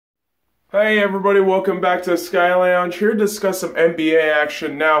Hey everybody, welcome back to the Sky Lounge. Here to discuss some NBA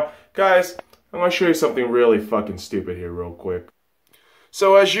action. Now, guys, I'm going to show you something really fucking stupid here real quick.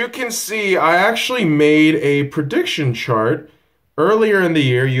 So as you can see, I actually made a prediction chart earlier in the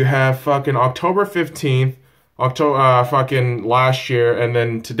year. You have fucking October 15th, fucking last year, and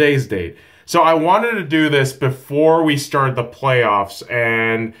then today's date. So I wanted to do this before we start the playoffs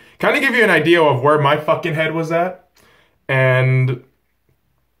and kind of give you an idea of where my fucking head was at. And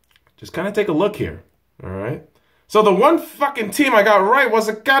just kind of take a look here, all right? So the one fucking team I got right was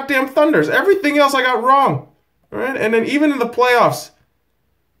the goddamn Thunders. Everything else I got wrong, all right? And then even in the playoffs,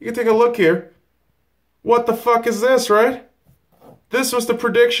 you can take a look here. What the fuck is this, right? This was the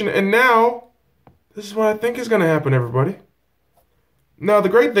prediction, and now this is what I think is going to happen, everybody. Now, the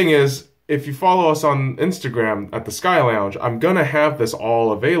great thing is, if you follow us on Instagram at the Sky Lounge, I'm going to have this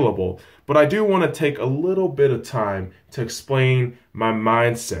all available. But I do want to take a little bit of time to explain my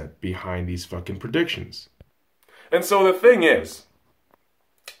mindset behind these fucking predictions. And so the thing is,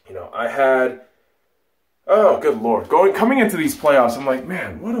 I had, oh, good Lord, coming into these playoffs, I'm like,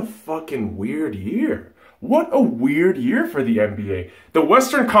 man, what a fucking weird year. What a weird year for the NBA. The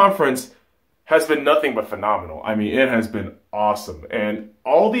Western Conference has been nothing but phenomenal. I mean, it has been awesome. And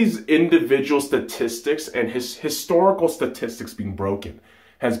all these individual statistics and historical statistics being broken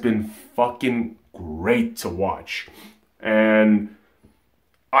has been fucking great to watch. And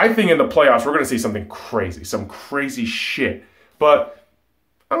I think in the playoffs, we're going to see something crazy, some crazy shit. But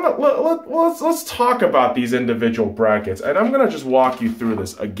let's talk about these individual brackets. And I'm going to just walk you through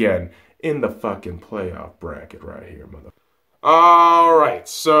this again in the fucking playoff bracket right here, motherfucker. All right,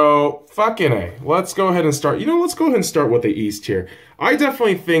 so fucking A. Let's go ahead and start. Let's go ahead and start with the East here. I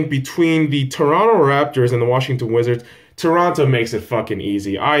definitely think between the Toronto Raptors and the Washington Wizards, Toronto makes it fucking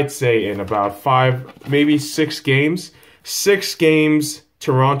easy. I'd say in about 5, maybe 6 games. 6 games,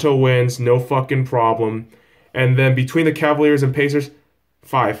 Toronto wins, no fucking problem. And then between the Cavaliers and Pacers,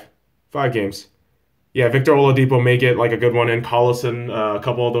 5 games. Yeah, Victor Oladipo may get like a good one in. Collison, a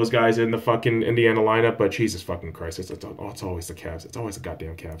couple of those guys in the fucking Indiana lineup, but Jesus fucking Christ, it's always the Cavs. It's always the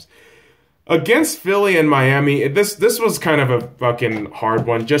goddamn Cavs. Against Philly and Miami, this was kind of a fucking hard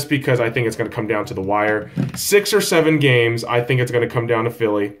one just because I think it's going to come down to the wire. 6 or 7 games, I think it's going to come down to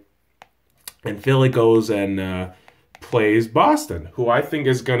Philly. And Philly goes and plays Boston, who I think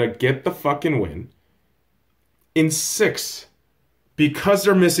is going to get the fucking win in 6 because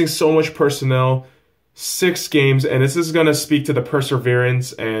they're missing so much personnel. 6 games, and this is going to speak to the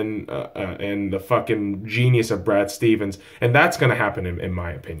perseverance and the fucking genius of Brad Stevens, and that's going to happen in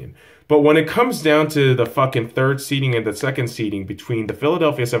my opinion. But when it comes down to the fucking 3rd seeding and the 2nd seeding between the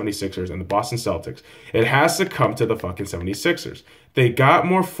Philadelphia 76ers and the Boston Celtics, it has to come to the fucking 76ers. They got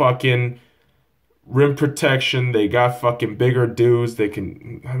more fucking rim protection. They got fucking bigger dudes. They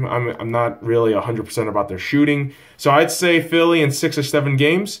can. I'm not really 100% about their shooting, so I'd say Philly in 6 or 7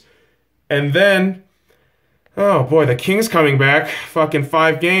 games, and then. Oh, boy, the King's coming back. Fucking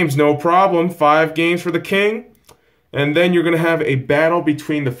 5 games, no problem. 5 games for the King. And then you're going to have a battle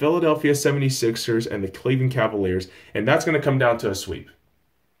between the Philadelphia 76ers and the Cleveland Cavaliers, and that's going to come down to a sweep.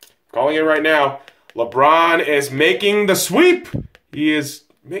 Calling it right now, LeBron is making the sweep. He is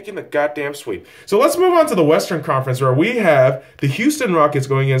making the goddamn sweep. So let's move on to the Western Conference, where we have the Houston Rockets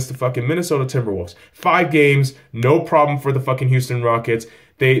going against the fucking Minnesota Timberwolves. 5 games, no problem for the fucking Houston Rockets.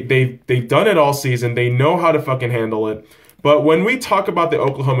 They've done it all season. They know how to fucking handle it. But when we talk about the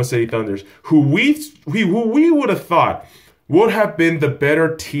Oklahoma City Thunders, who we would have thought would have been the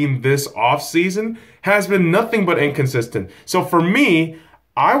better team this offseason, has been nothing but inconsistent. So for me,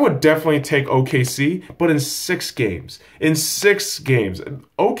 I would definitely take OKC, but in 6 games. In 6 games.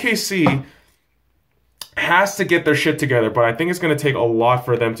 OKC has to get their shit together, but I think it's going to take a lot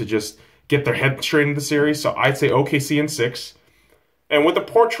for them to just get their head straight in the series. So I'd say OKC in 6. And with the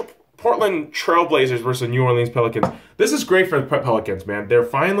Portland Trailblazers versus New Orleans Pelicans, this is great for the Pelicans, man. They're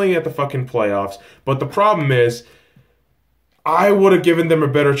finally at the fucking playoffs. But the problem is, I would have given them a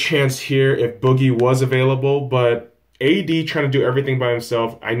better chance here if Boogie was available. But AD trying to do everything by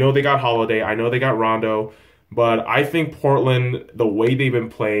himself. I know they got Holiday. I know they got Rondo. But I think Portland, the way they've been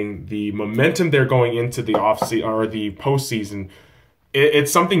playing, the momentum they're going into the offseason or the postseason,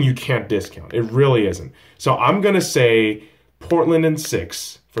 it's something you can't discount. It really isn't. So I'm going to say Portland in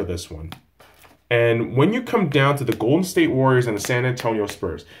 6 for this one. And when you come down to the Golden State Warriors and the San Antonio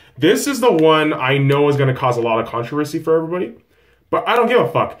Spurs, this is the one I know is going to cause a lot of controversy for everybody. But I don't give a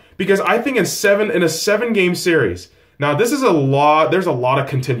fuck. Because I think in a 7-game series, now this is a lot, there's a lot of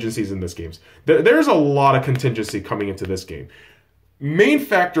contingencies in this game. There's a lot of contingency coming into this game. Main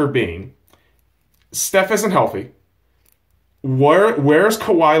factor being, Steph isn't healthy. Where's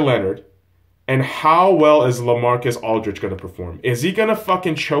Kawhi Leonard? And how well is LaMarcus Aldridge going to perform? Is he going to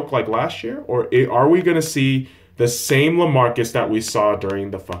fucking choke like last year? Or are we going to see the same LaMarcus that we saw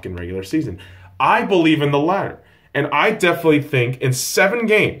during the fucking regular season? I believe in the latter. And I definitely think in 7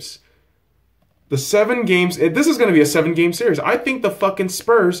 games, this is going to be a 7-game series. I think the fucking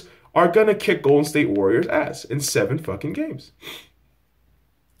Spurs are going to kick Golden State Warriors' ass in 7 fucking games.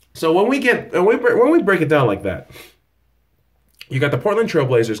 So when we break it down like that, you got the Portland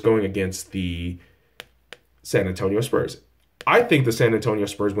Trailblazers going against the San Antonio Spurs. I think the San Antonio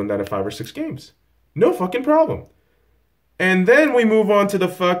Spurs win that in 5 or 6 games. No fucking problem. And then we move on to the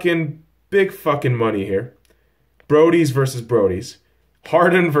fucking big fucking money here. Brody's versus Brody's.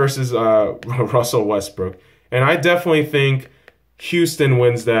 Harden versus Russell Westbrook. And I definitely think Houston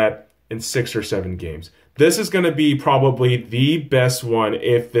wins that in 6 or 7 games. This is going to be probably the best one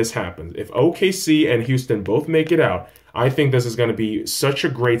if this happens. If OKC and Houston both make it out, I think this is going to be such a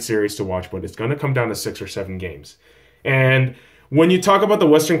great series to watch, but it's going to come down to 6 or 7 games. And when you talk about the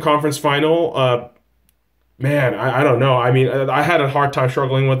Western Conference Final, man, I don't know. I mean, I had a hard time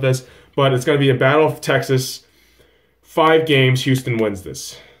struggling with this, but it's going to be a battle of Texas. 5 games, Houston wins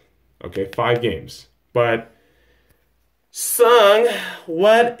this. Okay, 5 games. But, Sung,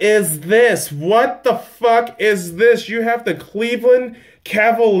 what is this? What the fuck is this? You have the Cleveland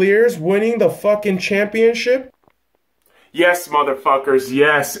Cavaliers winning the fucking championship? Yes, motherfuckers,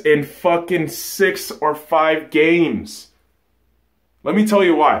 yes, in fucking 6 or 5 games. Let me tell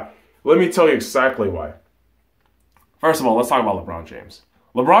you why. Let me tell you exactly why. First of all, let's talk about LeBron James.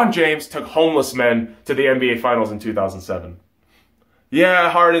 LeBron James took homeless men to the NBA Finals in 2007. Yeah,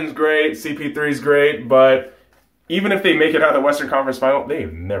 Harden's great, CP3's great, but even if they make it out of the Western Conference Final,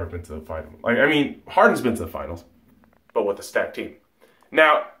 they've never been to the final. I mean, Harden's been to the finals, but with a stacked team.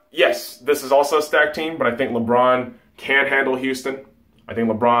 Now, yes, this is also a stacked team, but I think LeBron can handle Houston. I think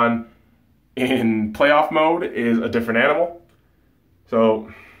LeBron in playoff mode is a different animal.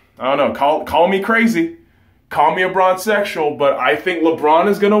 So, I don't know, call me crazy. Call me a broad-sexual, but I think LeBron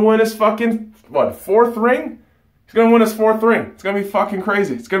is going to win his fucking, 4th ring? He's going to win his 4th ring. It's going to be fucking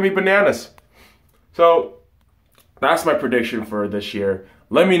crazy. It's going to be bananas. So, that's my prediction for this year.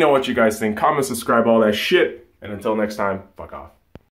 Let me know what you guys think. Comment, subscribe, all that shit. And until next time, fuck off.